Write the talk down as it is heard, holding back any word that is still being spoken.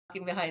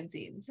behind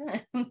scenes.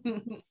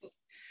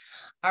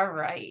 All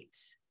right.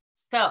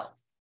 So,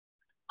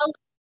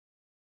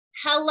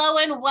 hello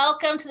and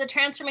welcome to the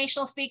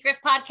Transformational Speakers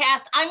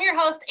Podcast. I'm your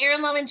host,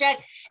 Erin Loman-Jett,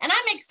 and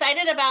I'm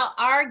excited about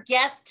our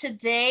guest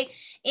today,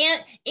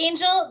 and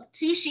Angel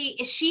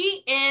Tuccy.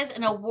 She is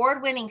an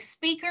award-winning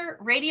speaker,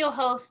 radio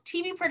host,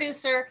 TV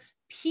producer,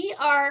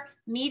 PR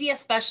media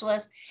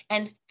specialist,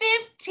 and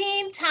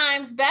 15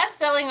 times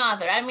best-selling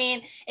author. I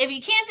mean, if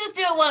you can't just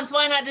do it once,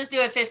 why not just do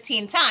it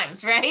 15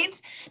 times,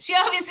 right? She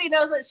obviously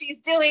knows what she's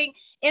doing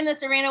in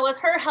this arena. With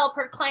her help,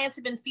 her clients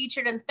have been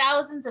featured in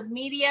thousands of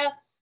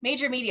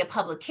major media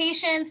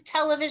publications,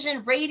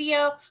 television,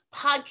 radio,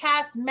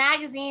 podcasts,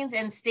 magazines,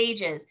 and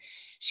stages.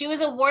 She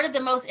was awarded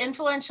the most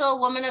influential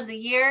woman of the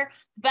year,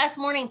 best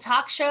morning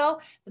talk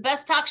show, the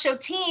best talk show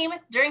team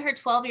during her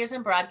 12 years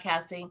in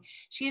broadcasting.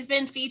 She's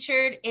been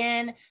featured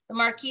in the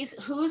Marquis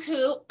Who's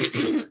Who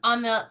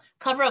on the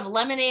cover of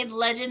Lemonade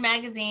Legend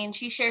magazine.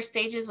 She shares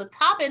stages with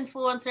top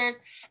influencers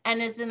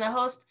and has been the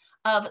host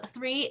of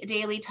 3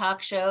 daily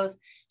talk shows.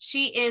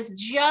 She is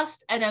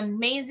just an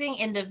amazing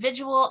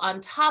individual. On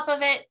top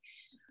of it,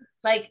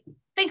 like,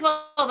 think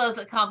of all those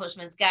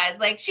accomplishments, guys.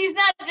 Like, she's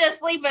not just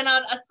sleeping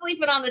on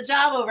the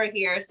job over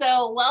here.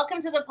 So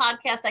welcome to the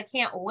podcast. I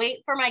can't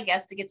wait for my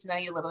guests to get to know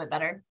you a little bit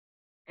better.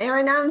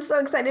 Erin, I'm so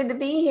excited to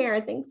be here.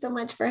 Thanks so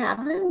much for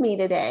having me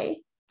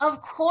today.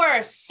 Of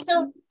course.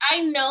 So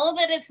I know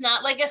that it's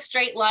not like a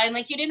straight line.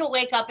 Like, you didn't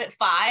wake up at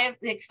 5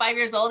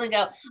 years old and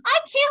go, I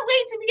can't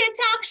wait to be a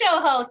talk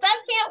show host. I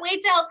can't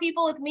wait to help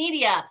people with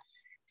media.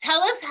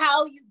 Tell us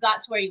how you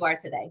got to where you are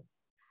today.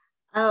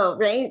 Oh,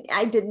 right.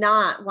 I did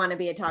not want to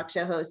be a talk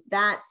show host.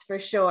 That's for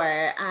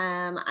sure.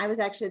 I was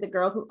actually the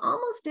girl who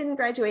almost didn't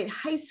graduate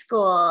high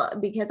school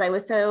because I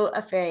was so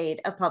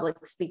afraid of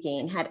public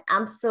speaking, had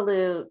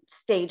absolute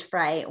stage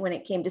fright when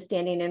it came to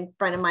standing in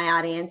front of my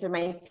audience or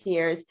my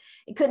peers.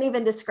 I couldn't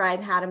even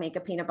describe how to make a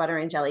peanut butter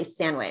and jelly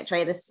sandwich,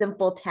 right? A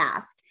simple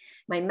task.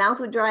 My mouth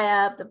would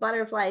dry up, the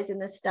butterflies in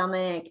the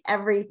stomach,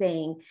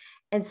 everything.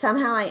 And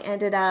somehow I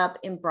ended up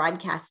in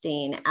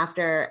broadcasting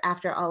after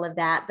all of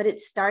that. But it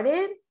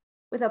started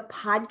with a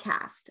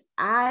podcast.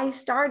 I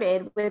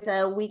started with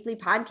a weekly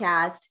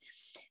podcast.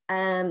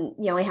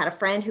 We had a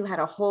friend who had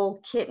a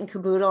whole kit and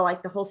caboodle,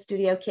 like the whole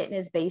studio kit in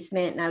his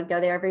basement. And I would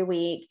go there every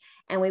week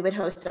and we would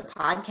host a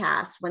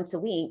podcast once a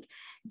week,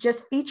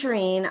 just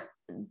featuring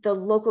the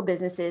local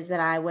businesses that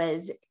I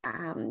was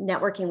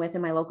networking with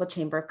in my local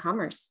chamber of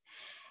commerce.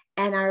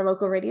 And our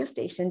local radio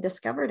station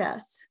discovered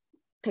us,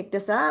 picked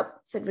us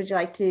up, said, would you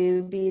like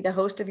to be the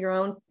host of your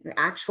own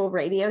actual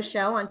radio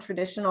show on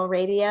traditional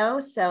radio?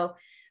 So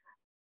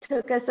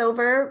took us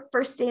over.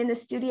 First day in the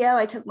studio,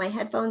 I took my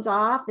headphones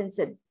off and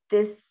said,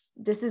 this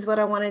is what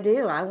I want to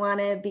do. I want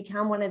to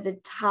become one of the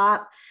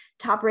top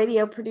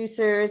radio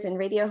producers and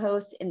radio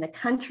hosts in the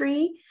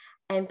country.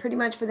 And pretty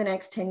much for the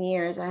next 10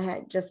 years,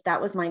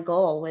 that was my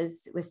goal,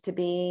 was to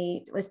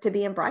be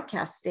in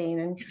broadcasting.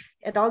 And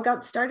it all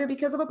got started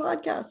because of a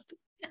podcast.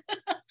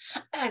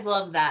 I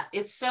love that.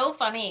 It's so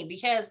funny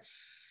because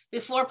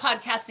before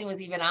podcasting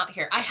was even out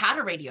here, I had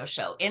a radio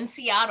show in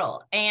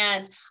Seattle,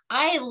 and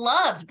I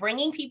loved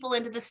bringing people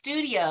into the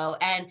studio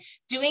and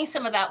doing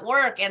some of that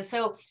work. And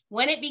so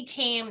when it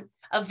became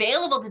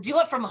available to do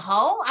it from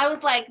home, I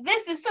was like,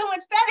 this is so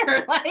much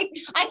better. Like,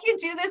 I can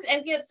do this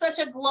and get such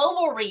a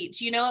global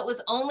reach. It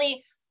was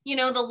only,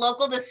 the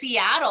local to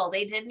Seattle.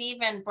 They didn't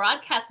even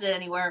broadcast it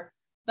anywhere,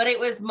 but it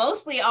was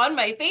mostly on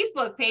my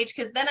Facebook page,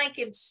 because then I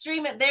could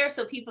stream it there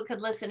so people could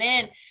listen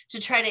in to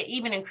try to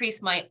even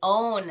increase my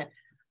own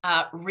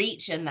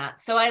reach in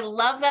that. So I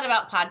love that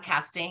about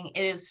podcasting.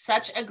 It is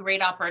such a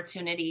great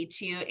opportunity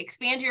to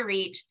expand your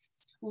reach,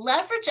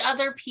 leverage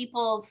other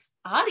people's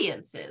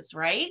audiences,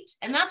 right?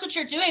 And that's what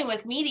you're doing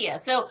with media.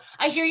 So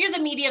I hear you're the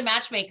media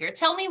matchmaker.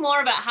 Tell me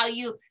more about how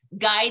you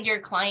guide your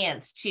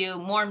clients to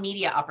more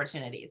media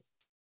opportunities.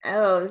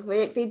 Oh,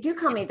 they do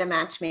call me the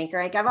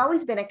matchmaker. Like, I've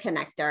always been a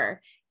connector.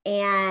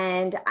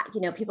 And,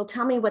 people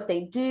tell me what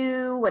they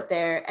do, what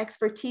their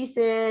expertise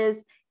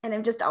is. And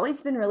I've just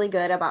always been really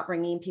good about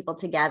bringing people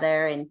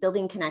together and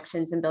building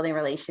connections and building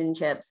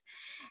relationships.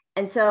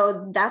 And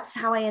so that's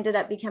how I ended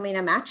up becoming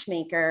a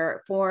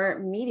matchmaker for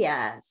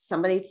media.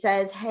 Somebody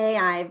says, hey,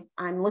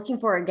 I'm looking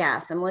for a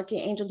guest.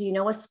 Angel, do you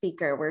know a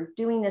speaker? We're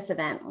doing this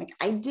event. I'm like,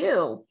 I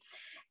do.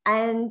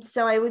 And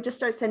so I would just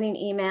start sending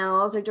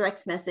emails or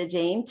direct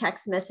messaging,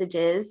 text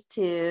messages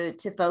to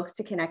folks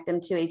to connect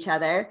them to each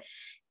other,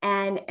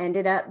 and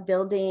ended up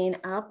building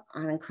up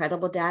an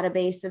incredible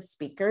database of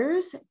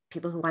speakers,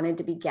 people who wanted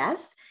to be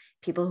guests,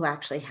 people who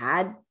actually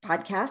had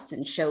podcasts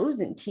and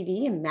shows and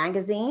TV and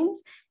magazines.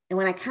 And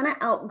when I kind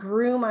of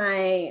outgrew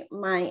my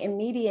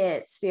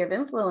immediate sphere of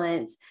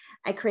influence,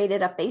 I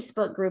created a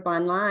Facebook group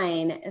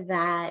online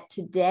that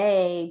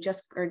today,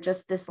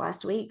 just this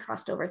last week,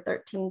 crossed over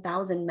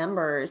 13,000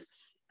 members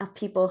of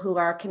people who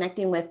are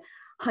connecting with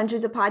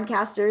hundreds of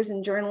podcasters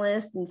and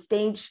journalists and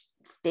stage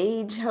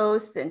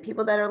hosts and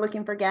people that are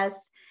looking for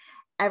guests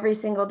every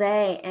single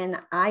day. And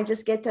I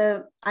just get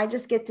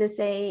to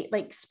say,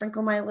 like,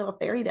 sprinkle my little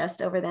fairy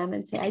dust over them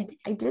and say,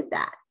 I did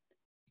that.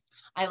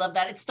 I love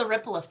that. It's the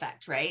ripple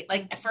effect, right?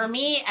 Like for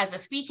me as a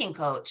speaking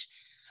coach,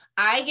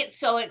 I get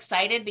so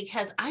excited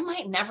because I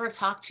might never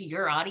talk to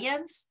your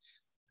audience,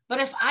 but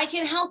if I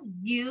can help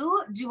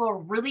you do a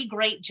really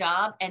great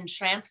job and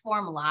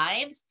transform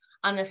lives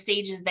on the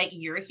stages that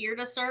you're here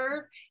to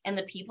serve and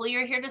the people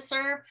you're here to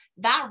serve,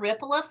 that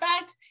ripple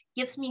effect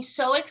gets me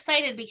so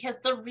excited, because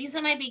the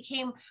reason I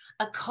became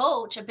a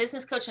coach, a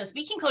business coach and a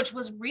speaking coach,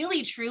 was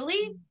really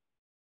truly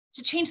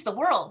to change the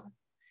world.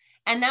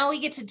 And now we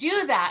get to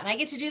do that. And I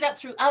get to do that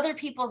through other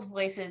people's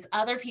voices,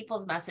 other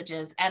people's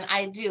messages. And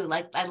I do,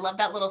 like, I love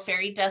that little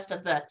fairy dust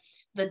of the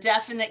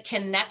definite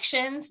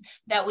connections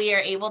that we are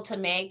able to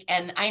make.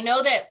 And I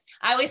know that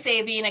I always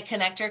say being a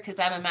connector, because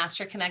I'm a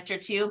master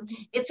connector too,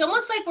 it's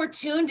almost like we're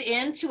tuned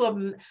into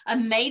a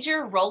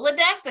major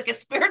Rolodex, like a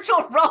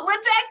spiritual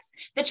Rolodex,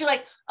 that you're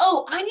like,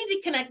 oh, I need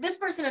to connect this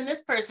person and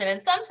this person.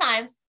 And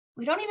sometimes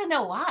we don't even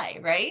know why,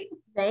 right?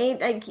 Right.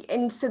 Like,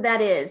 and so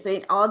that is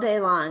right, all day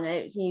long.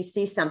 You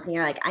see something,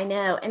 you're like, I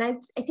know. And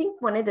I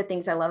think one of the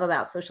things I love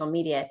about social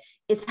media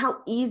is how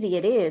easy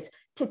it is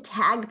to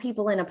tag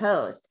people in a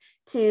post,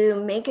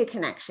 to make a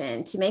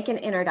connection, to make an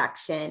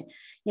introduction.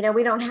 You know,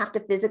 we don't have to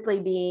physically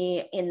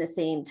be in the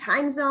same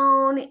time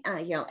zone,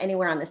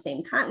 anywhere on the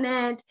same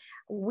continent.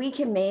 We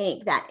can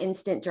make that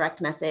instant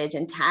direct message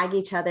and tag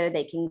each other.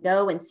 They can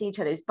go and see each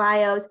other's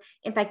bios.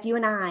 In fact, you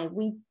and I,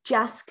 we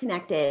just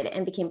connected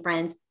and became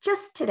friends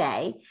just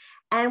today.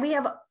 And we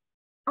have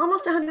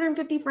almost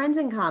 150 friends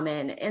in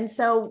common. And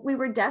so we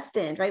were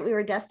destined, right? We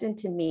were destined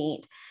to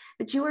meet.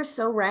 But you are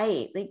so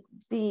right. Like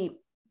the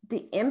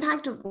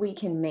impact we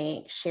can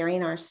make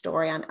sharing our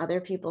story on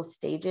other people's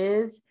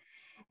stages,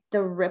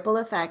 the ripple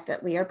effect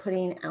that we are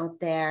putting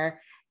out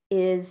there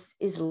is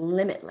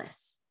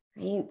limitless.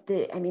 Right?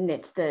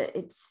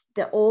 It's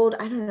the old,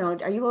 I don't know,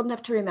 are you old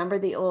enough to remember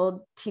the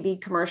old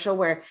TV commercial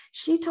where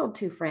she told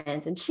two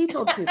friends and she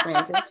told two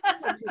friends and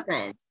she told two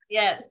friends?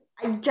 Yes.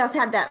 I just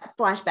had that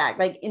flashback,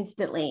 like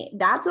instantly.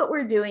 That's what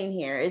we're doing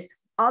here is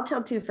I'll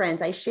tell two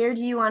friends. I shared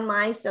you on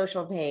my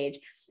social page.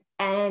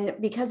 And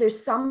because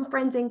there's some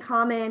friends in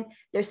common,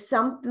 there's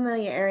some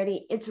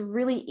familiarity, it's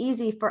really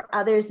easy for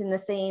others in the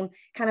same,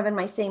 kind of in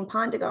my same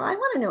pond, to go, I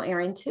want to know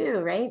Erin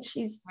too, right?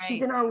 She's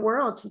in our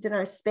world, she's in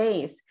our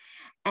space.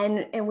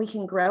 And we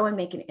can grow and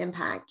make an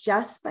impact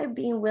just by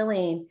being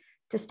willing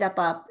to step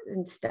up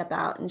and step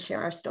out and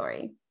share our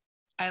story.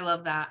 I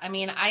love that. I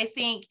mean, I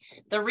think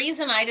the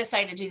reason I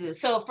decided to do this,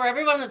 so for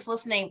everyone that's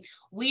listening,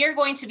 we are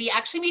going to be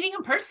actually meeting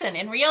in person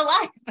in real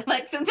life.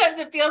 Like sometimes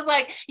it feels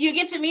like you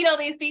get to meet all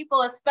these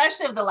people,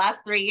 especially of the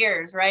last 3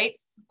 years, right?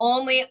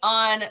 Only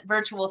on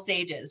virtual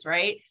stages,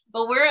 right?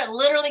 But we're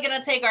literally going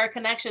to take our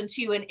connection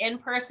to an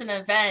in-person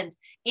event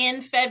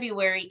in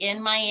February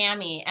in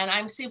Miami. And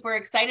I'm super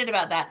excited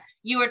about that.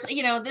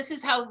 This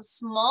is how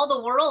small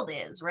the world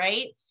is,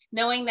 right?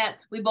 Knowing that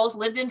we both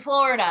lived in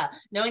Florida,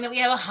 knowing that we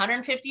have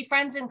 150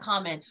 friends in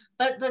common,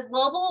 but the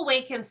Global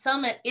Awaken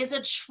Summit is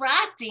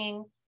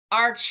attracting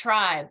our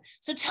tribe.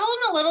 So tell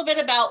them a little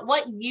bit about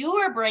what you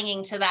are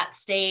bringing to that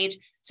stage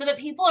so that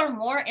people are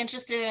more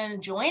interested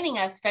in joining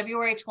us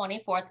February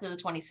 24th to the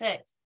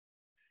 26th.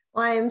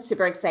 Well, I'm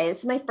super excited. This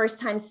is my first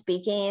time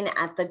speaking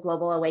at the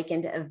Global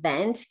Awakened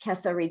event.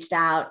 Kessa reached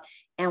out,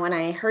 and when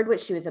I heard what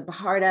she was a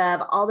part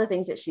of, all the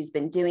things that she's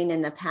been doing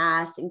in the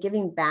past and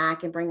giving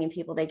back and bringing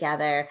people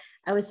together,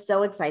 I was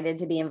so excited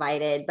to be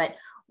invited. But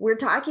we're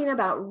talking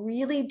about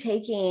really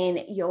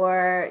taking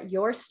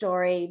your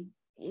story.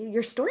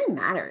 Your story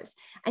matters.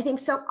 I think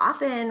so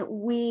often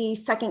we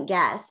second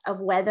guess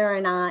of whether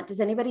or not, does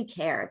anybody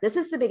care? This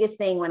is the biggest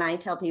thing when I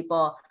tell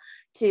people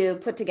to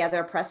put together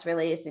a press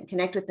release and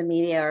connect with the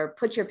media or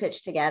put your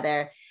pitch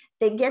together.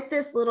 They get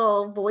this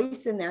little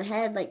voice in their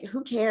head, like,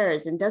 who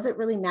cares? And does it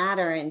really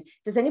matter? And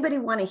does anybody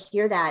want to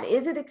hear that?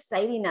 Is it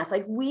exciting enough?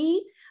 Like,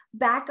 we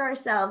back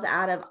ourselves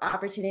out of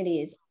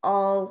opportunities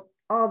all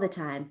the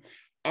time.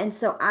 And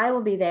so I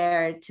will be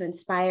there to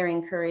inspire,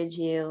 encourage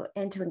you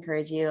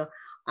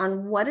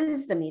on what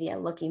is the media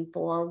looking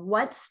for?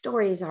 What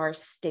stories are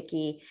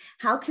sticky?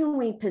 How can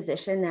we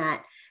position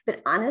that?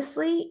 But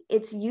honestly,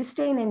 it's you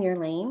staying in your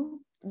lane,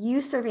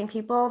 you serving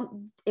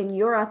people in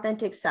your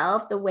authentic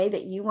self, the way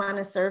that you want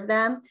to serve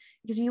them,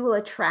 because you will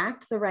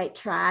attract the right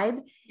tribe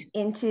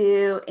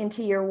into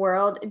your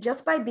world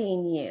just by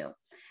being you.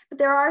 But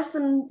there are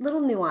some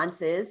little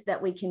nuances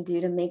that we can do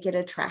to make it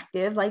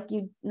attractive, like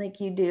you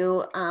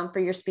do for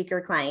your speaker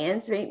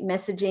clients, right?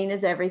 Messaging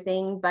is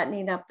everything,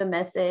 buttoning up the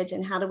message,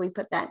 and how do we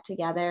put that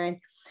together?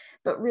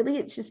 But really,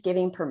 it's just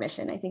giving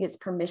permission. I think it's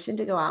permission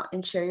to go out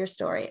and share your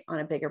story on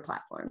a bigger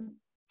platform.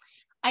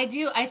 I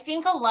do. I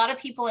think a lot of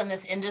people in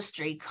this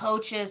industry,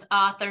 coaches,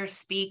 authors,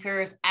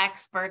 speakers,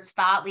 experts,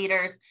 thought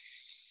leaders,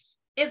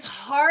 it's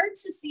hard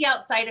to see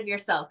outside of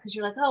yourself because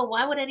you're like, oh,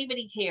 why would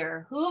anybody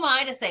care? Who am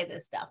I to say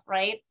this stuff,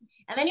 right?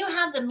 And then you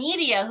have the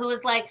media who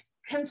is like,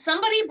 can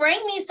somebody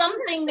bring me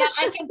something that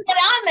I can put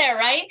on there,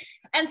 right?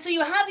 And so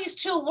you have these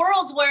two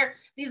worlds where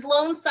these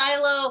lone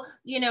silo,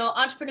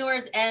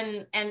 entrepreneurs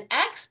and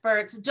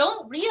experts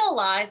don't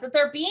realize that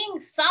they're being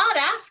sought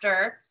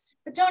after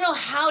but don't know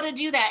how to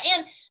do that.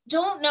 And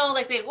don't know,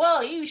 like,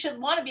 well, you should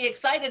want to be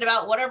excited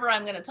about whatever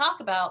I'm going to talk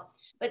about,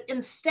 but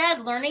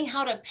instead learning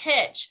how to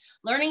pitch,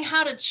 learning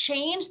how to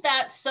change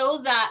that so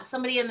that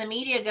somebody in the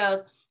media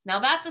goes, now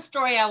that's a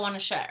story I want to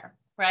share.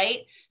 Right.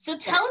 So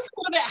tell us a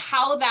little bit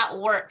how that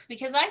works,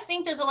 because I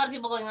think there's a lot of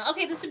people going,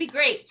 okay, this would be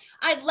great.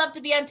 I'd love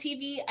to be on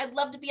TV. I'd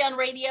love to be on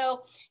radio.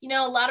 You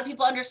know, a lot of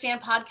people understand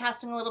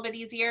podcasting a little bit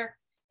easier.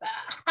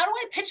 How do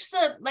I pitch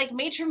the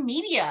major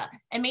media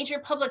and major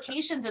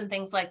publications and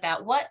things like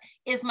that? What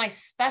is my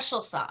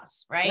special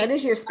sauce, right? What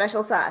is your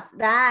special sauce?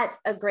 That's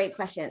a great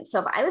question. So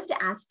if I was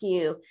to ask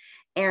you,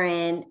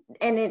 Erin,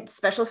 and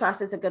special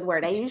sauce is a good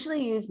word. I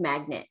usually use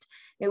magnet.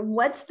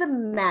 What's the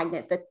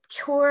magnet, the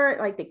core,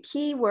 like the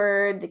key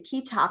word, the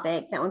key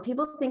topic that when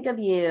people think of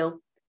you,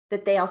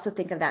 that they also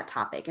think of that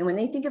topic? And when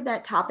they think of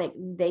that topic,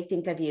 they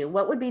think of you.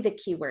 What would be the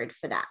key word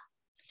for that?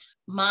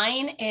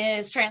 Mine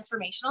is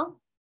transformational.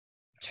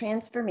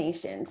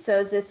 Transformation. So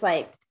is this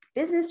like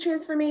business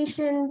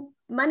transformation,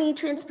 money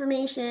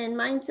transformation,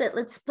 mindset?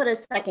 Let's put a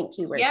second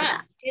keyword to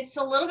that. It's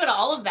a little bit of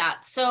all of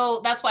that. So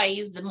that's why I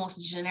use the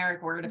most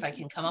generic word if I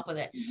can come up with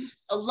it.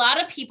 A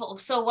lot of people,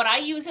 so what I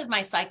use is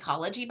my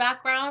psychology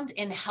background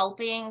in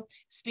helping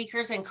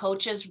speakers and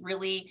coaches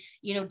really,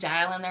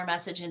 dial in their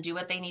message and do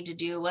what they need to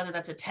do, whether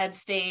that's a TED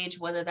stage,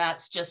 whether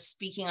that's just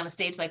speaking on a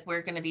stage like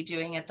we're going to be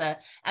doing at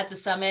the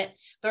summit.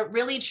 But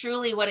really,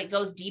 truly, what it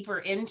goes deeper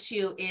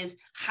into is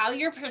how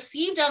you're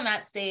perceived on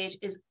that stage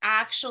is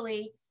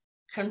actually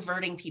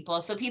converting people.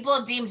 So people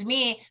have deemed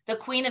me the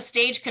queen of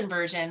stage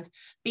conversions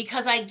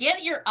because I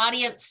get your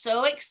audience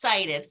so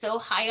excited, so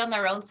high on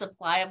their own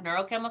supply of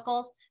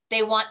neurochemicals,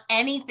 they want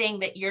anything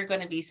that you're going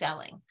to be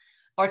selling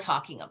or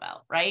talking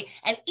about, right?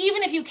 And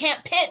even if you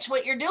can't pitch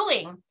what you're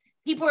doing,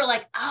 people are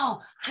like, oh,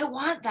 I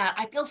want that.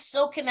 I feel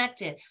so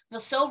connected, I feel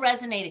so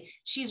resonated.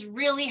 She's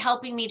really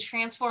helping me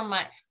transform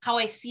how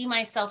I see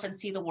myself and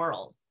see the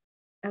world.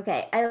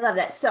 Okay, I love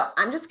that. So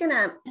I'm just going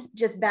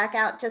to back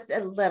out just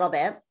a little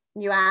bit.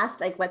 You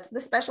asked, what's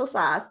the special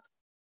sauce?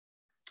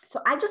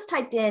 So I just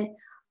typed in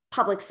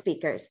public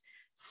speakers,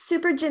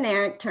 super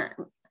generic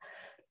term.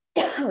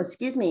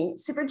 Excuse me,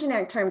 super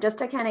generic term, just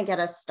to kind of get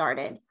us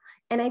started.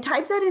 And I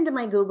typed that into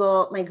my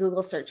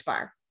Google search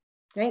bar,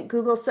 right?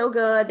 Google's so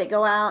good. They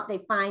go out,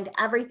 they find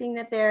everything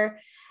that there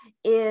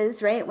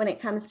is, right? When it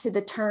comes to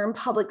the term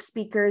public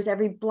speakers,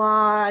 every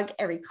blog,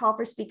 every call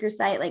for speaker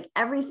site,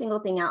 every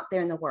single thing out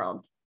there in the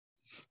world.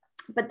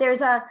 But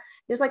there's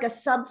like a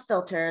sub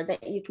filter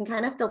that you can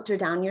kind of filter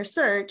down your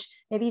search.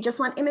 Maybe you just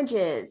want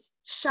images,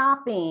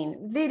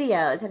 shopping,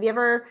 videos. Have you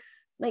ever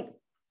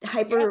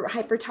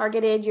hyper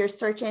targeted your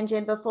search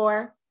engine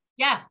before?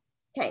 Yeah.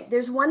 Okay.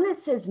 There's one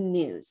that says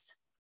news.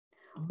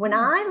 When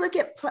I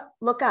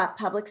look up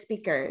public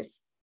speakers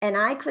and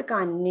I click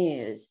on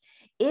news,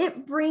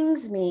 it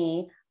brings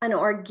me an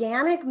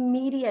organic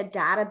media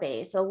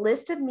database, a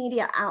list of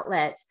media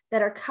outlets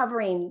that are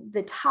covering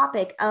the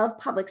topic of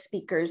public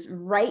speakers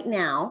right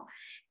now.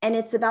 And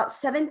it's about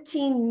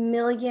 17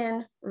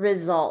 million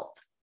results.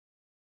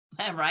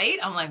 Right?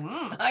 I'm like,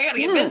 I got to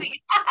get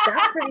busy.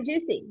 That's pretty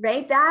juicy,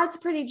 right? That's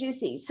pretty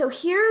juicy. So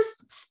here's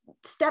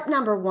step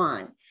number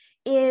one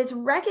is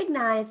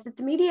recognize that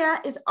the media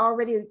is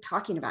already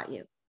talking about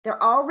you.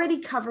 They're already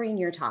covering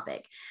your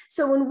topic.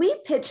 So when we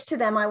pitch to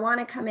them, I want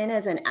to come in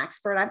as an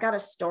expert. I've got a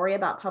story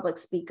about public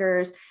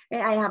speakers.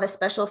 Right? I have a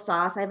special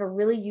sauce. I have a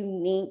really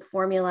unique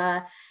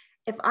formula.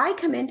 If I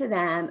come into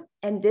them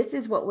and this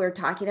is what we're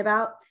talking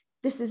about,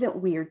 this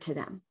isn't weird to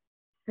them,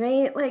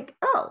 right?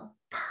 Oh,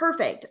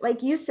 perfect.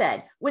 Like you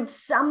said, would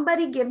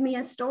somebody give me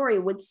a story?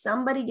 Would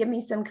somebody give me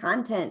some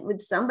content?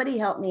 Would somebody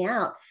help me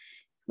out?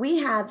 We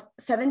have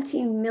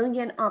 17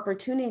 million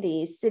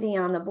opportunities sitting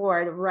on the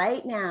board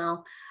right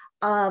now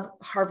of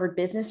Harvard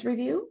Business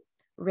Review,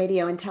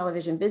 Radio and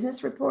Television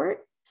Business Report,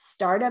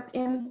 Startup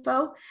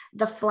Info,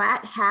 The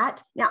Flat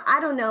Hat. Now,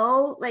 I don't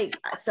know,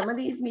 some of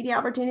these media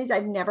opportunities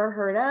I've never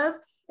heard of.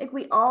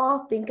 We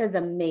all think of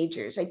the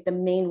majors, the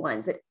main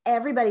ones that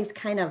everybody's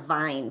kind of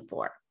vying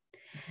for.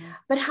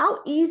 But how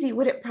easy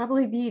would it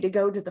probably be to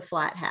go to The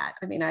Flat Hat?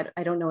 I mean,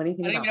 I don't know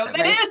anything about that. I don't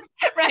even know what that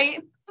is,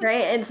 right?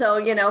 Right. And so,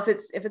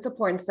 if it's a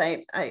porn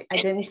site, I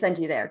didn't send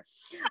you there.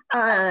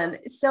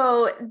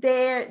 So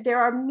there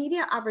are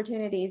media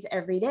opportunities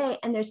every day,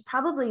 and there's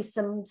probably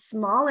some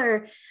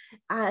smaller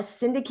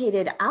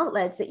syndicated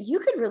outlets that you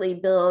could really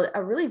build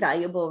a really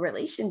valuable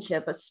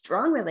relationship, a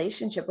strong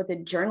relationship with a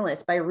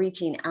journalist by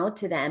reaching out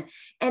to them.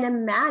 And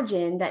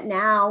imagine that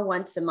now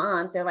once a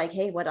month, they're like,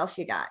 hey, what else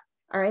you got?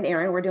 All right,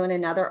 Erin, we're doing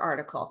another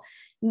article.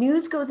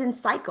 News goes in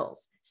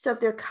cycles. So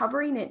if they're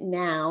covering it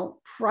now,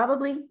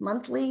 probably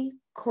monthly,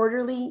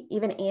 quarterly,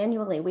 even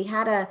annually. We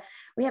had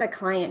a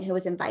client who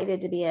was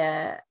invited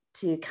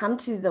to come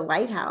to the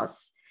White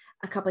House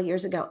a couple of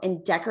years ago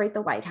and decorate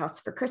the White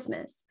House for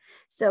Christmas.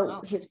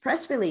 So his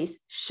press release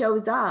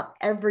shows up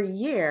every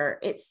year.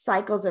 It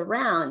cycles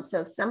around.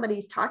 So if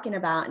somebody's talking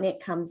about and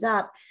it comes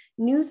up,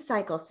 news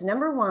cycles. So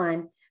number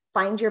one,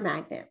 find your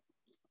magnet.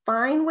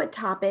 Find what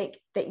topic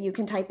that you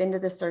can type into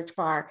the search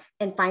bar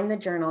and find the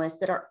journalists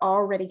that are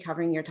already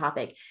covering your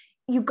topic.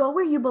 you go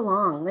where you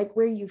belong, like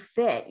where you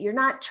fit. You're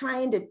not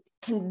trying to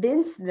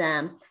convince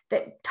them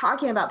that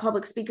talking about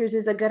public speakers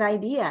is a good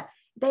idea.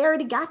 They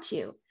already got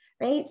you,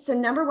 right? So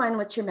number one,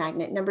 what's your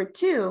magnet? Number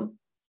two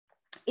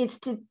is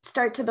to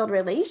start to build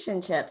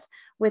relationships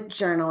with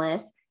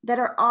journalists that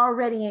are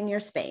already in your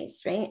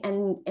space, right?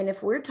 And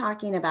if we're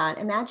talking about,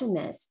 imagine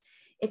this,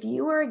 if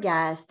you were a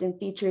guest and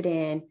featured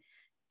in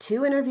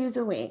 2 interviews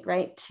a week,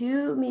 right?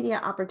 2 media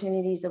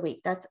opportunities a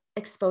week, that's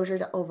exposure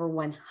to over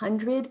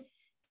 100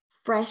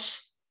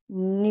 fresh,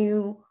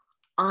 new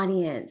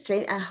audience,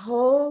 right? A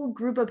whole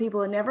group of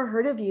people who never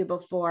heard of you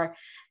before.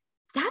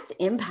 That's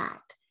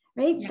impact,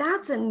 right? Yeah.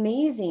 That's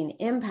amazing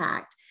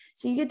impact.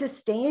 So you get to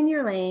stay in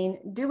your lane,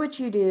 do what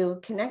you do,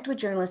 connect with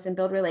journalists and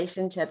build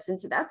relationships. And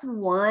so that's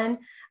one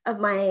of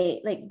my,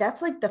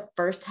 that's like the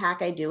first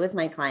hack I do with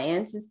my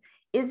clients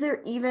is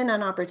there even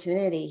an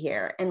opportunity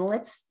here? And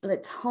let's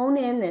hone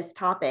in this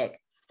topic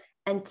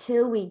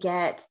until we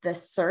get the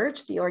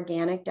search, the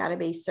organic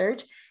database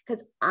search,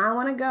 because I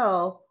want to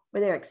go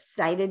where they're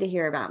excited to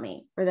hear about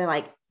me, where they're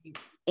like,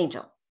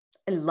 Angel,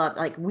 I love,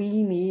 like,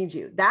 we need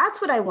you.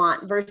 That's what I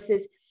want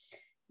versus,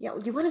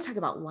 you want to talk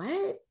about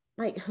what?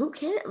 Like, who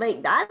cares? Like,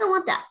 I don't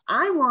want that.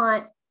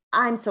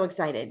 I'm so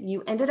excited.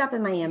 You ended up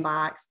in my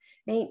inbox,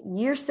 right?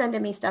 You're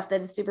sending me stuff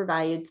that is super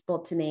valuable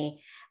to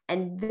me.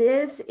 And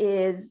this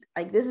is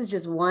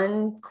just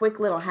one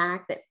quick little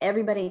hack that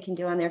everybody can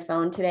do on their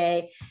phone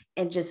today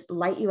and just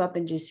light you up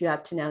and juice you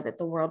up to know that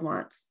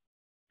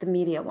the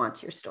media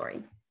wants your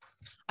story.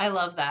 I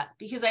love that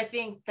because I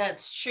think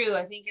that's true.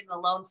 I think in the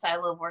lone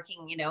silo of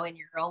working, in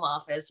your home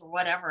office or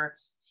whatever,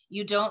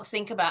 you don't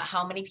think about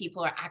how many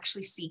people are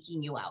actually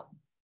seeking you out.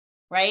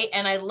 Right.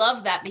 And I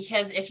love that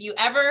because if you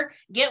ever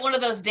get one of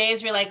those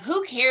days where you're like,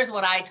 who cares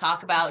what I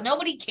talk about?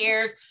 Nobody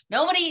cares.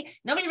 Nobody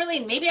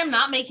really, maybe I'm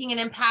not making an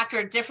impact or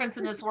a difference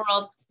in this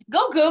world.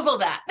 Go Google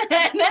that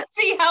and then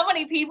see how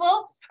many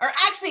people are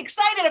actually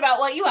excited about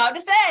what you have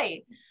to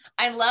say.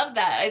 I love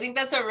that. I think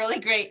that's a really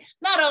great,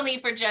 not only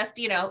for just,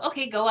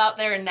 okay, go out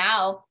there and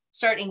now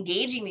start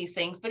engaging these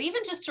things, but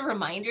even just to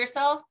remind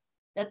yourself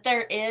that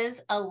there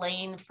is a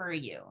lane for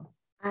you.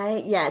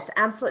 Yes,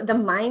 absolutely. The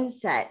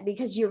mindset,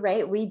 because you're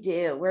right. We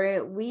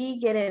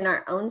get in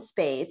our own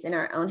space, in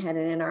our own head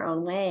and in our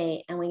own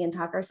way, and we can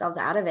talk ourselves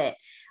out of it.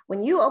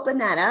 When you open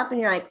that up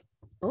and you're like,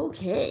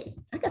 okay,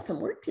 I got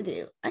some work to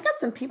do. I got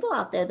some people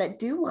out there that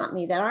do want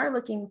me, that are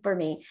looking for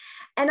me.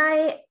 And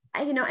I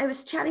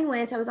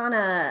was on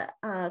a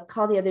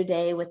call the other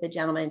day with a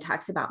gentleman who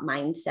talks about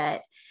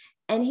mindset.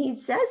 And he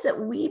says that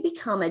we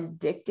become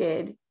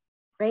addicted,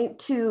 right,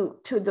 to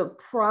the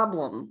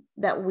problem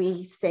that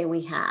we say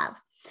we have.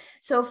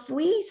 So if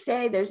we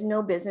say there's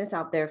no business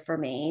out there for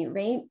me,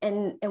 right,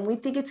 and we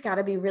think it's got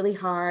to be really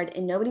hard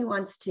and nobody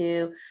wants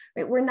to,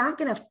 right, we're not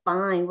going to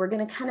we're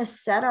going to kind of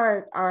set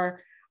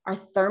our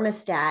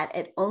thermostat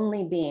at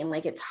only being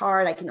like, it's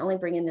hard. I can only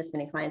bring in this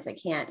many clients. I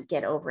can't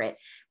get over it.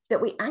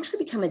 That we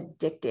actually become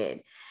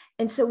addicted.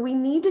 And so we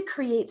need to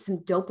create some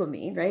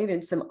dopamine, right,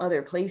 in some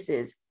other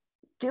places.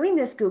 Doing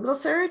this Google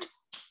search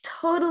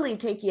totally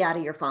take you out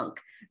of your funk,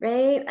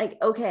 right?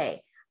 Like,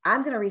 okay,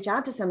 I'm going to reach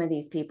out to some of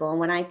these people. And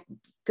when I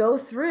go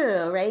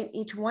through, right,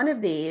 each one of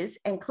these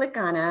and click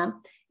on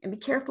them, and be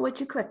careful what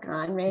you click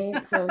on,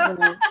 right? So,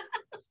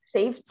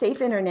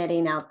 safe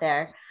interneting out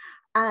there.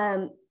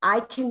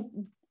 I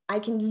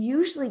can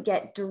usually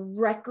get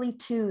directly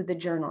to the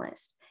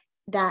journalist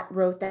that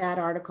wrote that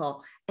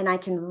article, and I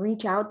can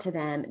reach out to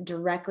them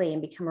directly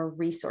and become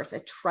a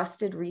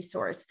trusted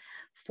resource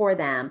for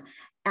them.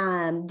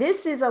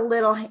 This is a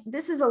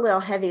little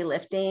heavy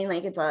lifting.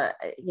 Like, it's a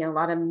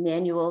lot of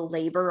manual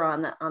labor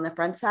on the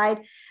front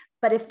side.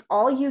 But if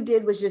all you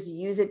did was just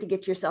use it to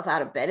get yourself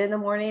out of bed in the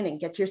morning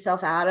and get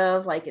yourself out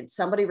of, like, if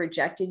somebody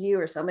rejected you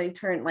or somebody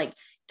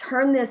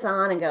turn this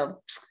on and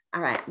go,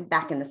 all right, I'm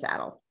back in the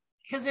saddle.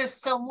 Because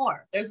there's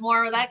more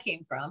where that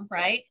came from,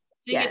 right?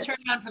 So you get turned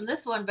on from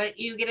this one, but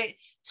you get it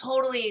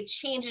totally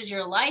changes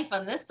your life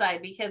on this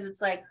side because it's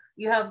like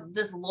you have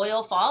this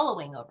loyal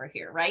following over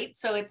here, right?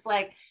 So it's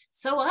like,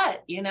 so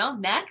what,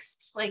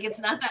 next, like, it's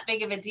not that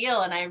big of a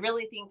deal. And I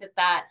really think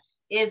that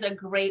is a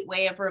great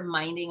way of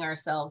reminding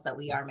ourselves that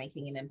we are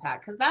making an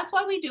impact, because that's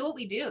why we do what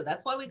we do.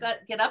 That's why we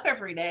get up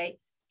every day.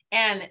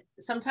 And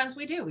sometimes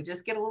we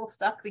just get a little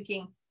stuck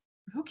thinking,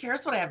 who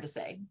cares what I have to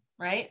say,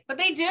 right? But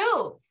they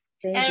do.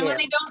 When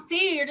they don't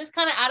see you, you're just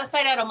kind of out of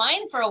sight, out of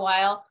mind for a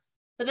while.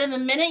 But then the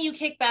minute you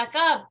kick back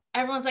up,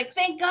 everyone's like,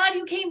 thank God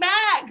you came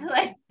back.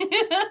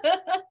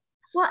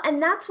 Well,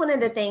 and that's one of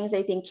the things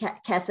I think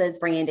Kessa is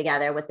bringing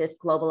together with this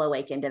Global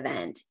Awakened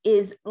event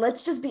is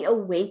let's just be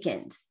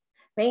awakened,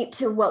 right,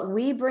 to what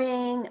we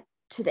bring,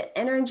 to the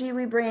energy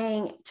we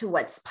bring, to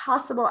what's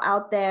possible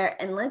out there.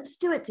 And let's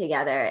do it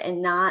together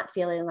and not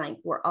feeling like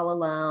we're all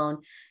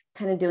alone,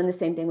 kind of doing the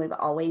same thing we've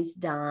always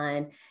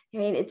done.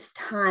 Right? It's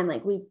time.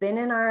 Like, we've been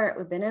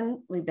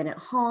at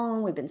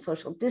home, we've been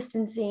social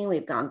distancing,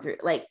 we've gone through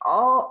like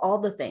all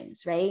the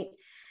things, right?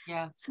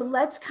 Yeah. So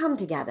let's come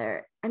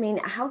together. I mean,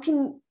 how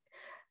can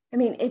I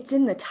mean, it's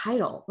in the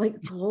title,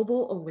 like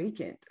Global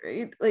Awakened,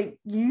 right? Like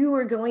you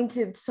are going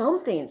to,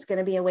 something's going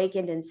to be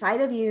awakened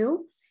inside of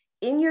you,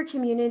 in your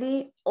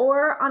community,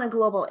 or on a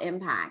global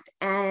impact.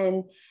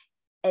 And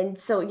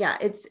so, yeah,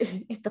 it's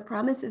the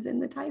promise is in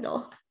the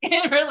title.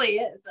 It really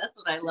is. That's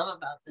what I love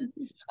about this.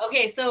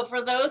 Okay, so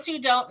for those who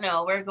don't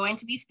know, we're going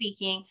to be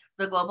speaking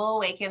the Global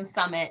Awaken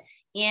Summit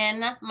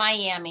in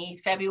Miami,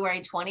 February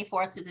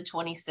 24th to the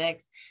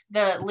 26th.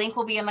 The link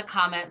will be in the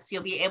comments.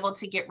 You'll be able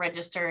to get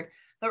registered.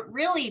 But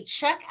really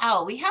check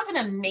out, we have an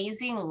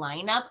amazing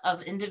lineup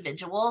of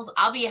individuals.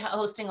 I'll be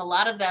hosting a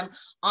lot of them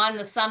on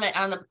the summit,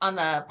 on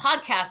the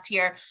podcast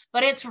here,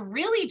 but it's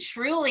really,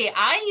 truly,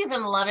 I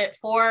even love it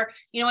for,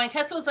 when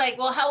Kessa was like,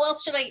 well, how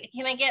else can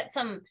I get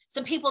some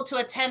people to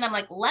attend? I'm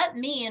like, let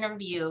me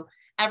interview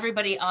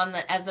everybody on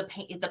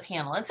the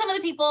panel. And some of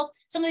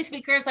the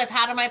speakers I've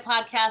had on my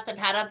podcast, I've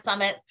had on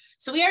summits.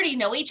 So we already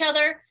know each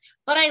other.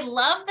 But I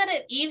love that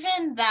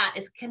that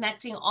is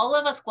connecting all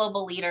of us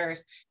global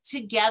leaders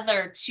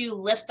together to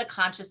lift the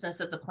consciousness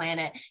of the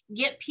planet,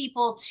 get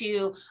people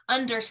to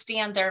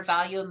understand their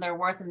value and their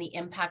worth and the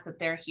impact that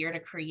they're here to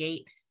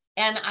create.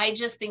 And I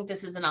just think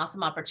this is an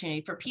awesome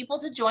opportunity for people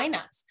to join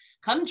us.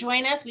 Come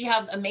join us. We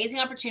have amazing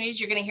opportunities.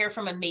 You're going to hear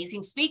from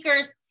amazing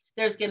speakers.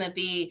 There's going to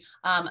be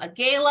a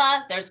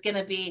gala. There's going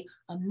to be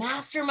a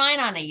mastermind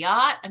on a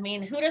yacht. I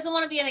mean, who doesn't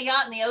want to be in a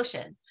yacht in the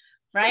ocean,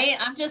 right?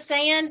 I'm just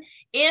saying,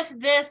 if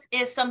this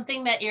is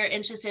something that you're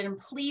interested in,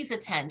 please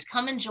attend.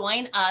 Come and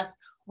join us.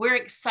 We're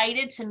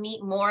excited to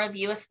meet more of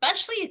you,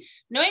 especially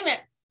knowing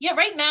that,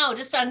 right now,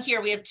 just on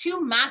here, we have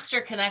 2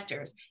 master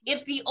connectors.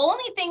 If the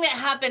only thing that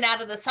happened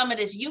out of the summit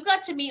is you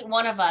got to meet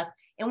one of us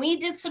and we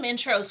did some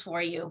intros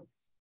for you,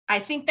 I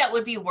think that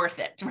would be worth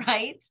it,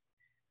 right?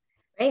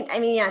 Right. I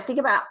mean, think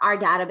about our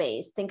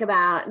database, think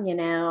about,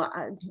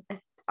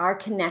 our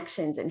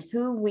connections and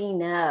who we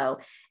know,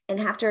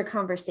 and after a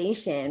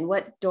conversation,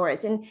 what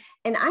doors, and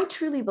I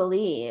truly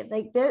believe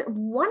like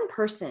one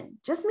person,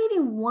 just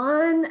meeting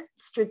one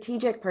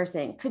strategic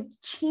person could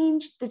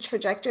change the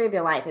trajectory of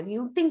your life. If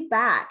you think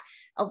back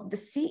of the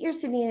seat you're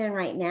sitting in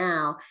right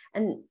now,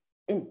 and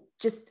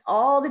just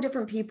all the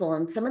different people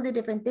and some of the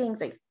different things,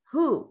 like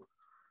who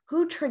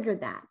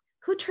triggered that,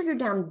 who triggered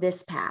down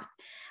this path.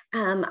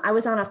 I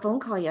was on a phone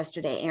call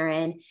yesterday,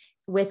 Erin,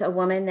 with a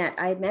woman that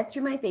I had met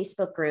through my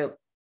Facebook group.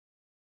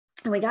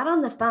 And we got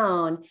on the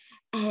phone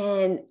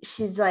and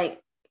she's like,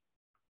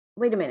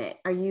 wait a minute,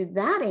 are you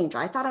that angel?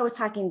 I thought I was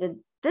talking to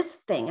this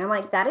thing. I'm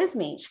like, that is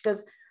me. She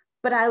goes,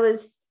 but I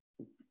was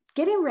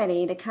getting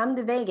ready to come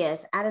to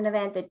Vegas at an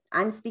event that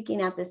I'm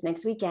speaking at this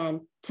next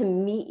weekend to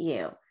meet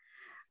you.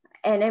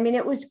 And I mean,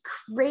 it was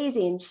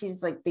crazy. And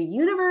she's like, the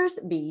universe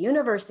be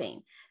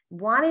universing,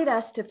 wanted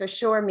us to for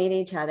sure meet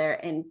each other,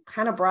 and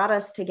kind of brought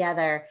us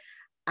together,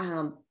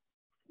 kind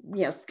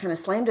of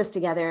slammed us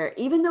together,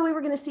 even though we were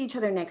going to see each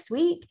other next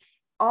week.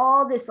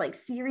 All this like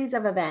series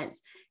of events,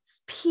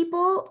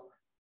 people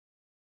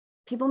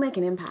make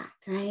an impact,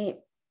 right?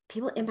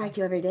 People impact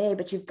you every day,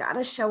 but you've got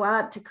to show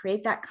up to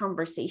create that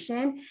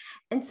conversation.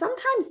 And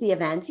sometimes the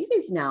events, you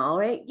guys know,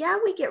 right? Yeah,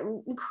 we get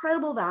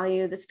incredible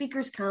value. The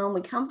speakers come,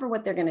 we come for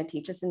what they're going to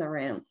teach us in the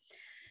room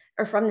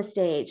or from the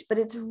stage, but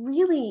it's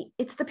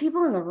the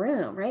people in the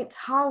room, right? It's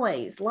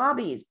hallways,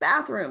 lobbies,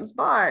 bathrooms,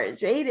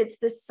 bars, right? It's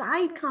the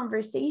side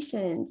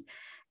conversations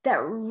that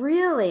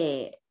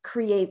really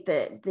create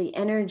the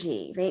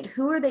energy, right?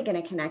 Who are they going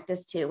to connect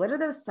us to? What are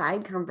those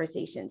side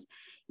conversations?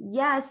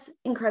 Yes,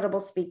 incredible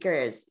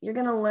speakers. You're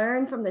going to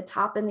learn from the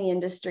top in the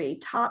industry,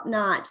 top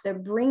notch. They're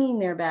bringing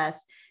their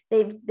best.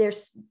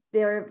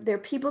 They're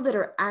people that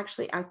are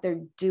actually out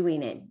there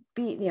doing it.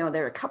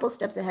 They're a couple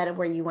steps ahead of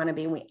where you want to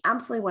be. And we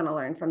absolutely want to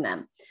learn from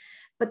them.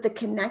 But the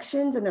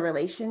connections and the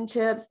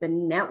relationships, the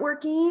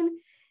networking,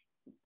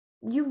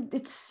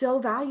 it's so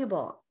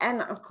valuable.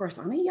 And of course,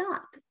 on a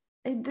yacht.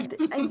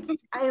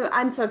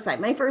 I'm so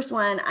excited. My first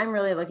one, I'm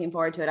really looking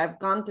forward to it. I've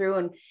gone through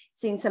and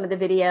seen some of the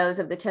videos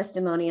of the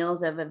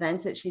testimonials of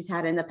events that she's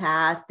had in the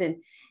past. And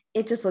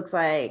it just looks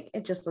like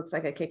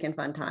a kick and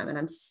fun time. And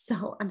I'm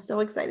so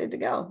excited to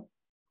go.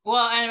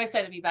 Well, I'm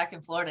excited to be back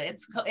in Florida.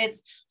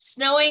 It's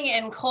snowing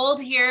and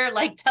cold here,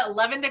 like to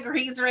 11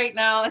 degrees right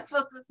now. It's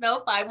supposed to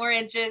snow 5 more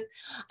inches.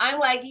 I'm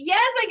like, yes,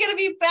 I get to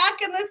be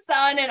back in the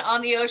sun and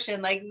on the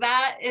ocean. Like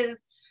that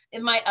is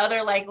in my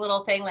other like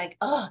little thing, like,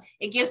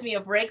 it gives me a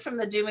break from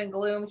the doom and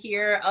gloom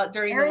here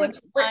during the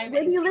winter time.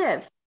 Where do you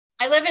live?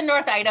 I live in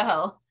North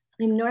Idaho.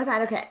 In North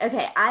Idaho.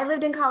 Okay. I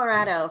lived in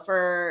Colorado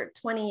for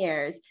 20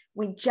 years.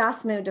 We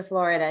just moved to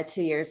Florida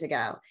 2 years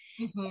ago.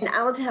 Mm-hmm. And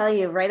I will tell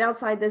you, right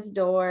outside this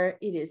door,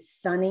 it is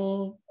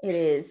sunny. It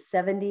is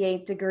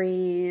 78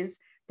 degrees.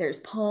 There's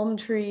palm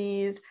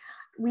trees.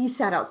 We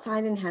sat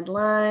outside and had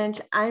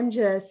lunch. I'm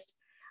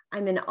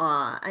in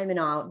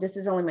awe. This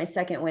is only my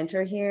second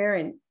winter here,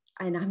 and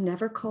I'm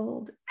never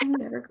cold.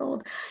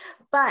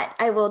 But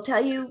I will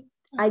tell you,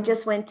 I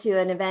just went to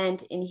an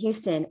event in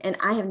Houston and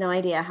I have no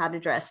idea how to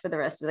dress for the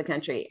rest of the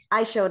country.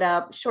 I showed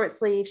up, short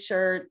sleeve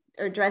shirt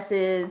or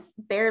dresses,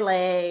 bare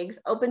legs,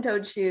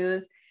 open-toed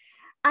shoes.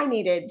 I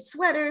needed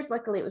sweaters.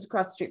 Luckily, it was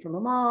across the street from a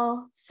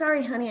mall.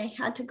 Sorry, honey, I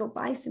had to go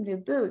buy some new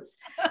boots.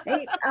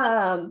 Right?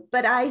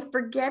 But I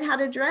forget how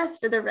to dress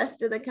for the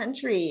rest of the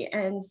country.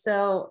 And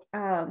so,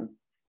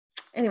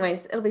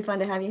 anyways, it'll be fun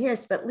to have you here,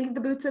 but leave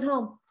the boots at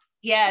home.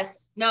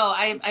 Yes, no,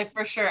 I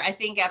for sure. I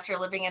think after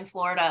living in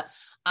Florida,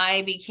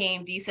 I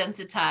became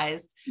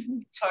desensitized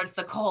towards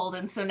the cold.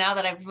 And so now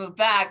that I've moved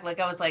back, like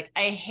I was like,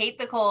 I hate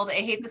the cold. I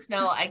hate the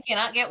snow. I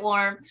cannot get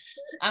warm.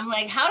 I'm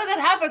like, how did that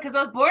happen? Because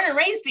I was born and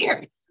raised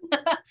here.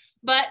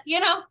 But you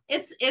know,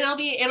 it'll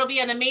be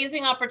an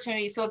amazing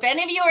opportunity. So if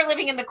any of you are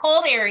living in the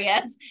cold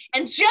areas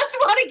and just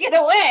want to get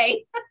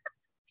away,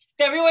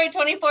 February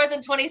 24th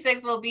and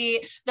 26th will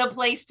be the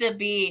place to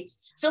be.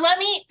 So let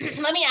me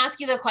ask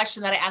you the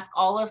question that I ask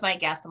all of my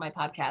guests on my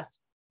podcast.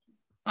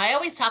 I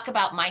always talk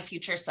about my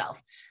future self.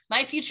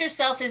 My future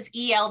self is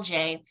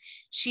ELJ.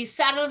 She's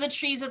sat under the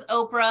trees with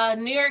Oprah,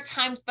 New York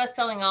Times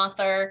bestselling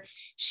author.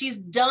 She's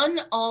done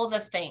all the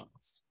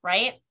things,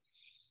 right?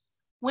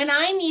 When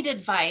I need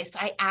advice,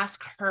 I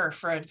ask her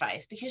for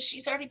advice because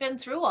she's already been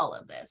through all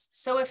of this.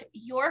 So if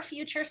your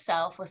future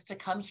self was to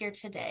come here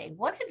today,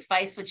 what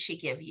advice would she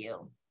give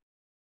you?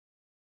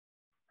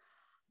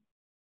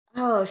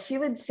 Oh, she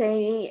would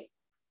say,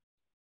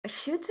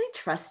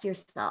 trust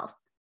yourself.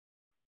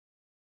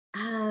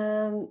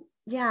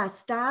 Yeah,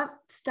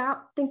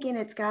 stop thinking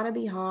it's got to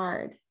be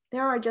hard.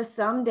 There are just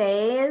some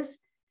days,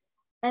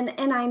 and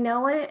I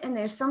know it, and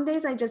there's some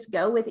days I just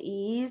go with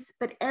ease,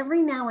 but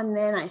every now and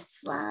then I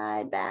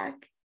slide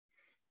back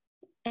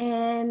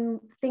and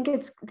think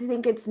it's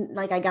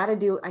like I got to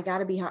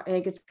be hard.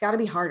 Like, it's got to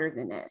be harder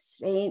than this,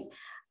 right?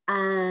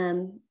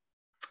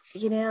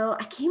 You know,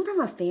 I came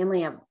from a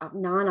family of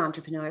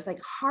non-entrepreneurs,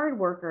 like hard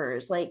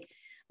workers, like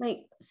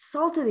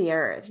salt of the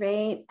earth,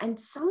 right? And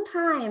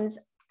sometimes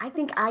I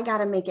think I got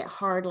to make it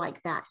hard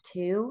like that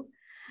too.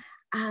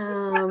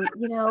 You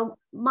know,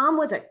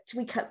 mom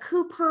we cut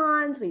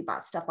coupons, we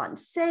bought stuff on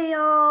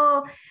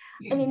sale.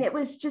 I mean, it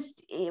was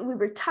just, we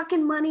were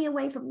tucking money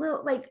away from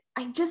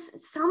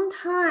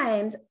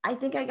sometimes I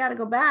think I got to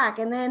go back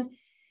and then,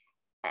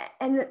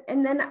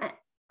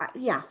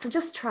 so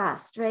just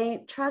trust,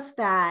 right? Trust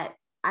that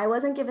I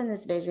wasn't given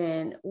this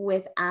vision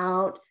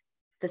without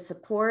the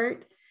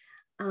support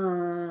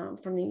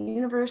from the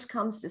universe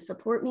comes to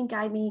support me,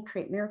 guide me,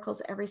 create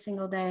miracles every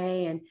single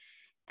day. And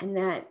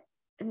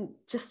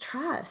just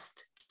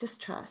trust.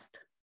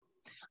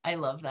 I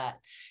love that.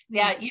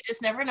 Yeah, you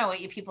just never know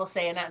what you people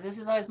say. And this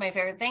is always my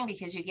favorite thing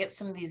because you get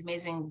some of these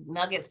amazing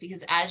nuggets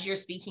because as you're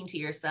speaking to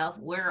yourself,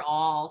 we're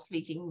all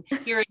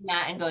hearing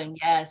that and going,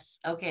 yes,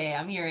 okay,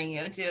 I'm hearing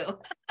you too.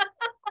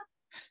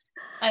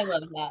 I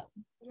love that.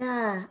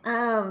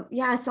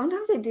 Yeah.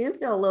 Sometimes I do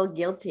feel a little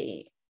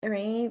guilty,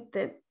 right?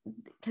 That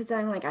because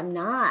I'm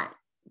not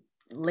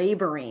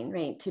laboring,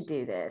 right, to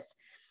do this.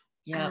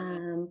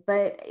 Yeah.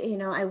 But you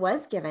know, I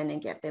was given a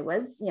gift. It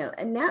was, you know,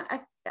 and now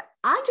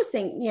I just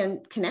think, you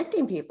know,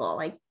 connecting people,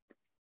 like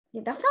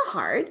that's not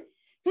hard,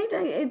 right?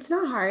 It's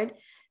not hard,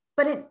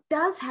 but it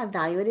does have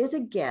value. It is a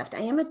gift. I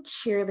am a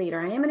cheerleader.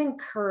 I am an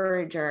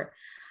encourager.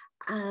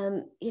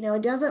 You know,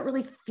 it doesn't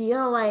really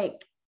feel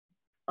like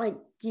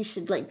you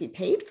should be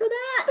paid for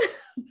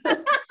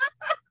that.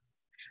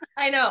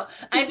 I know.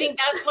 I think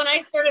that's when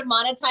I started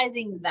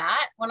monetizing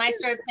that, when I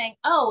started saying,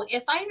 oh,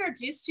 if I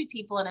introduce two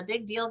people and a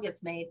big deal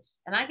gets made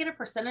and I get a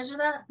percentage of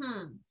that,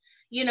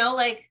 you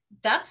know,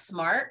 that's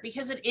smart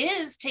because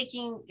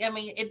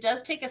it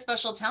does take a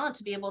special talent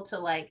to be able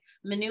to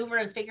maneuver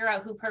and figure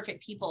out who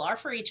perfect people are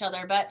for each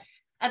other. But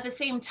at the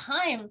same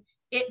time,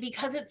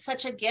 because it's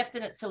such a gift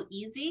and it's so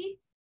easy,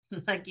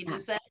 like you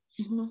just said,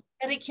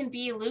 that it can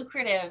be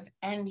lucrative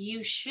and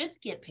you should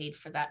get paid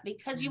for that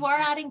because you are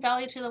adding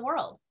value to the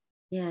world.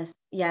 Yes.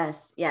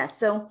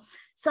 So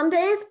some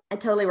days I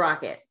totally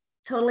rock it,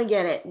 totally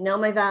get it, know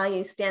my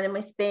value, stand in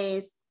my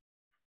space,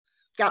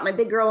 got my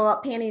big girl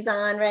up panties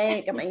on,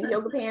 right? Got my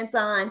yoga pants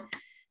on.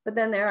 But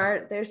then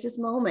there's just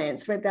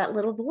moments where that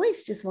little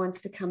voice just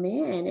wants to come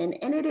in and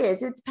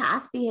it's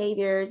past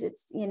behaviors,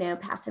 it's, you know,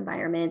 past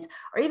environments,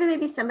 or even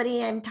maybe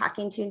somebody I'm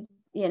talking to,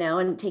 you know,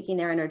 and taking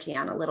their energy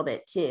on a little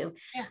bit too.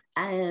 Yeah.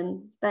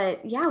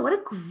 But yeah, what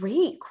a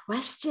great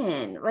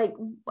question.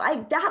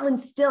 That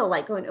one's still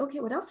going, okay,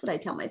 what else would I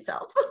tell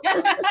myself?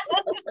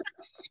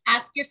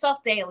 Ask yourself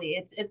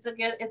daily. It's a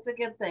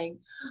good thing.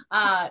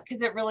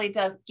 Cause it really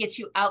does get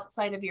you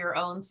outside of your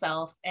own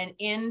self and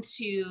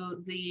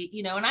into the,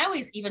 you know, and I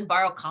always even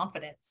borrow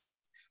confidence.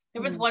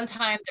 There was one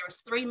time there was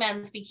 3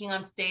 men speaking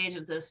on stage. It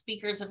was a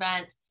speaker's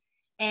event.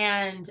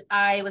 And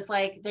I was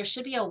like, there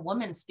should be a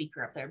woman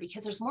speaker up there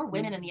because there's more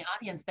women in the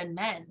audience than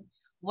men.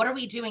 What are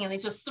we doing? And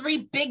these were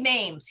 3 big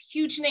names,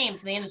 huge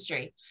names in the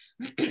industry.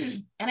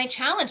 And I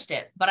challenged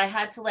it, but I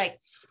had to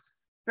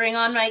bring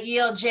on my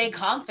ELJ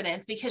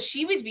confidence because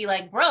she would be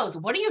like, bros,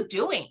 what are you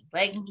doing?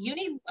 You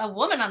need a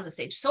woman on the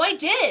stage. So I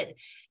did.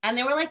 And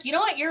they were like, you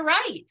know what? You're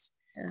right.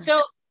 Yeah.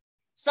 So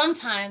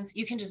sometimes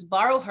you can just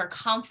borrow her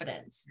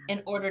confidence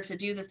in order to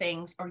do the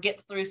things or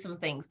get through some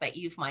things that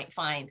you might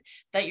find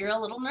that you're a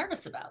little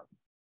nervous about.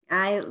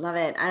 I love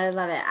it. I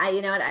love it.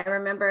 You know what, I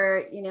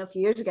remember, a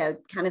few years ago,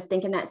 kind of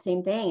thinking that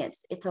same thing.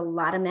 It's a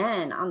lot of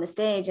men on the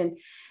stage, and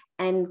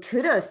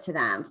kudos to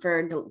them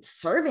for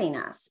serving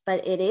us,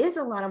 but it is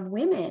a lot of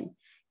women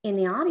in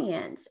the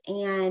audience.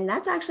 And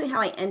that's actually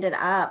how I ended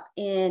up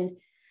in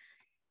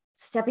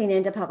stepping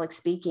into public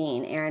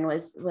speaking. Aaron,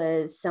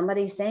 was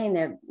somebody saying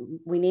that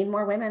we need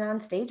more women on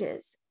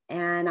stages.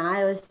 And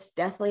I was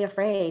deathly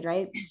afraid,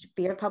 right?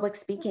 Fear of public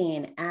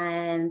speaking.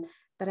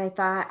 But I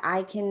thought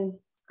I can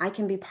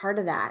be part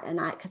of that. And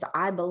because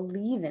I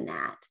believe in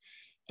that.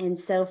 And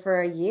so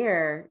for a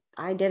year,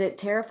 I did it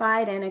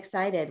terrified and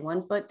excited,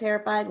 1 foot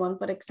terrified, 1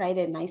 foot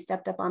excited. And I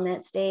stepped up on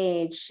that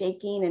stage,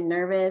 shaking and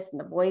nervous, and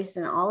the voice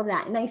and all of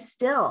that. And I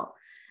still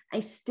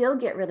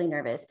get really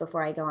nervous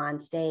before I go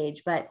on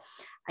stage, but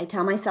I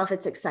tell myself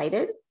it's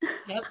excited.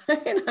 Yep.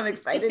 And I'm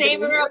excited. The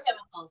same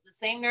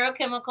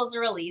neurochemicals are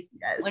released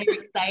when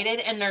you're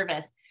excited and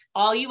nervous.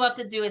 All you have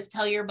to do is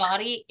tell your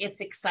body it's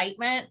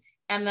excitement,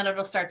 and then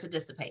it'll start to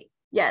dissipate.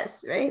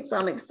 Yes. Right. So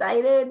I'm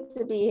excited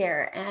to be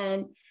here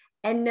and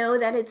know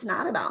that it's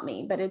not about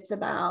me, but it's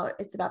about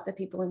the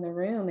people in the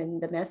room and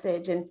the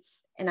message. And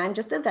I'm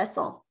just a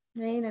vessel,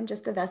 right? I'm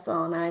just a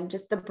vessel, and I'm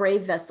just the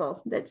brave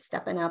vessel that's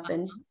stepping up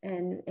and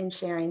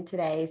sharing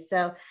today.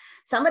 So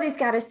somebody's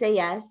got to say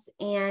yes.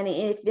 And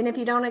if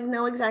you don't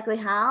know exactly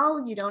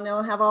how, you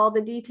don't have all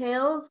the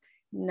details,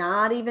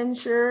 not even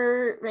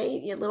sure,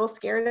 right? You're a little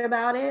scared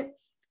about it.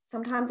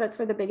 Sometimes that's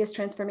where the biggest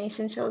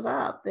transformation shows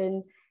up,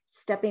 and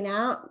stepping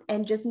out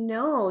and just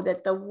know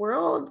that the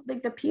world,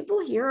 like the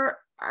people here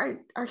are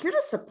here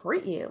to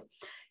support you.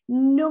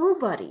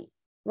 Nobody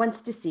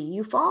wants to see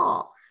you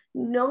fall.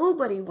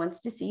 Nobody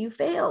wants to see you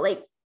fail.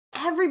 Like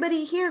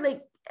everybody here,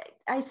 like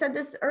I said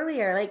this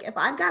earlier, like if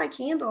I've got a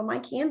candle, my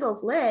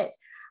candle's lit,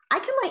 I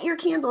can light your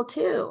candle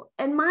too.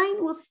 And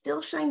mine will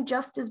still shine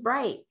just as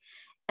bright.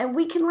 And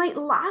we can light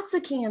lots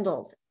of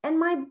candles and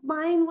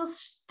mine will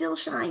still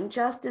shine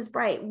just as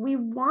bright. We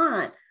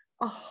want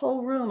a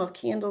whole room of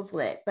candles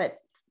lit, but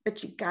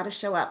you got to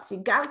show up. So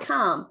you got to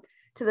come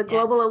to the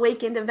Global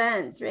Awakened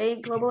events,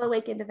 right?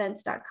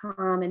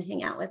 globalawakenedevents.com, and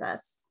hang out with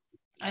us.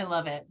 I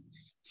love it.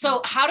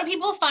 So how do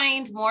people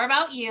find more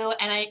about you?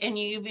 And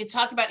you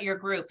talk about your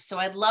group. So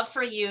I'd love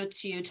for you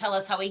to tell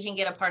us how we can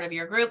get a part of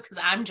your group, because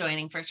I'm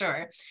joining for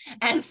sure.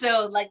 And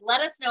so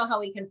let us know how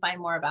we can find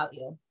more about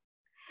you.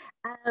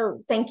 Oh,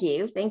 thank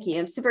you. Thank you.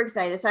 I'm super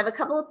excited. So I have a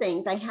couple of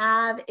things.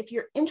 If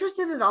you're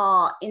interested at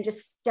all in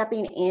just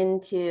stepping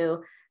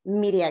into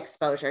media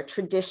exposure,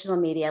 traditional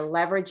media,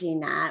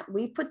 leveraging that,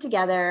 we put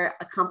together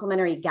a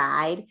complimentary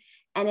guide,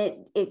 and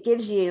it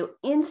gives you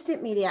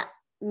instant media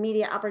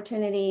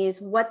opportunities,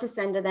 what to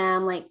send to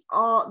them, like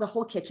the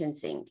whole kitchen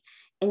sink.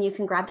 And you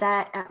can grab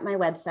that at my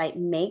website,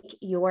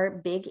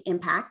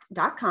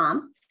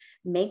 makeyourbigimpact.com,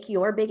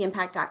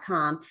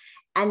 makeyourbigimpact.com.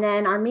 And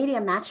then our Media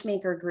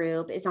Matchmaker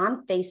group is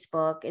on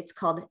Facebook. It's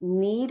called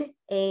Need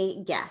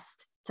a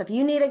Guest. So if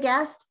you need a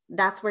guest,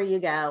 that's where you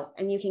go.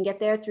 And you can get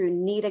there through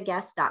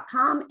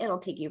needaguest.com. It'll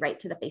take you right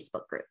to the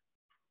Facebook group.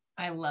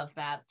 I love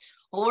that.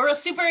 Well, we're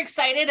super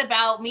excited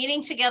about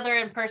meeting together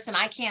in person.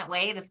 I can't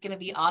wait. It's going to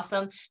be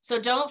awesome.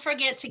 So don't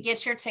forget to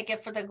get your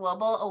ticket for the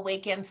Global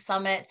Awaken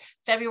Summit,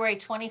 February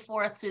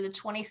 24th through the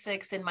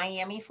 26th in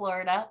Miami,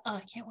 Florida. Oh,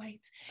 I can't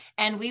wait.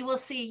 And we will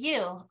see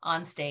you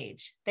on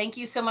stage. Thank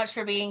you so much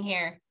for being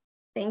here.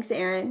 Thanks,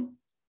 Erin.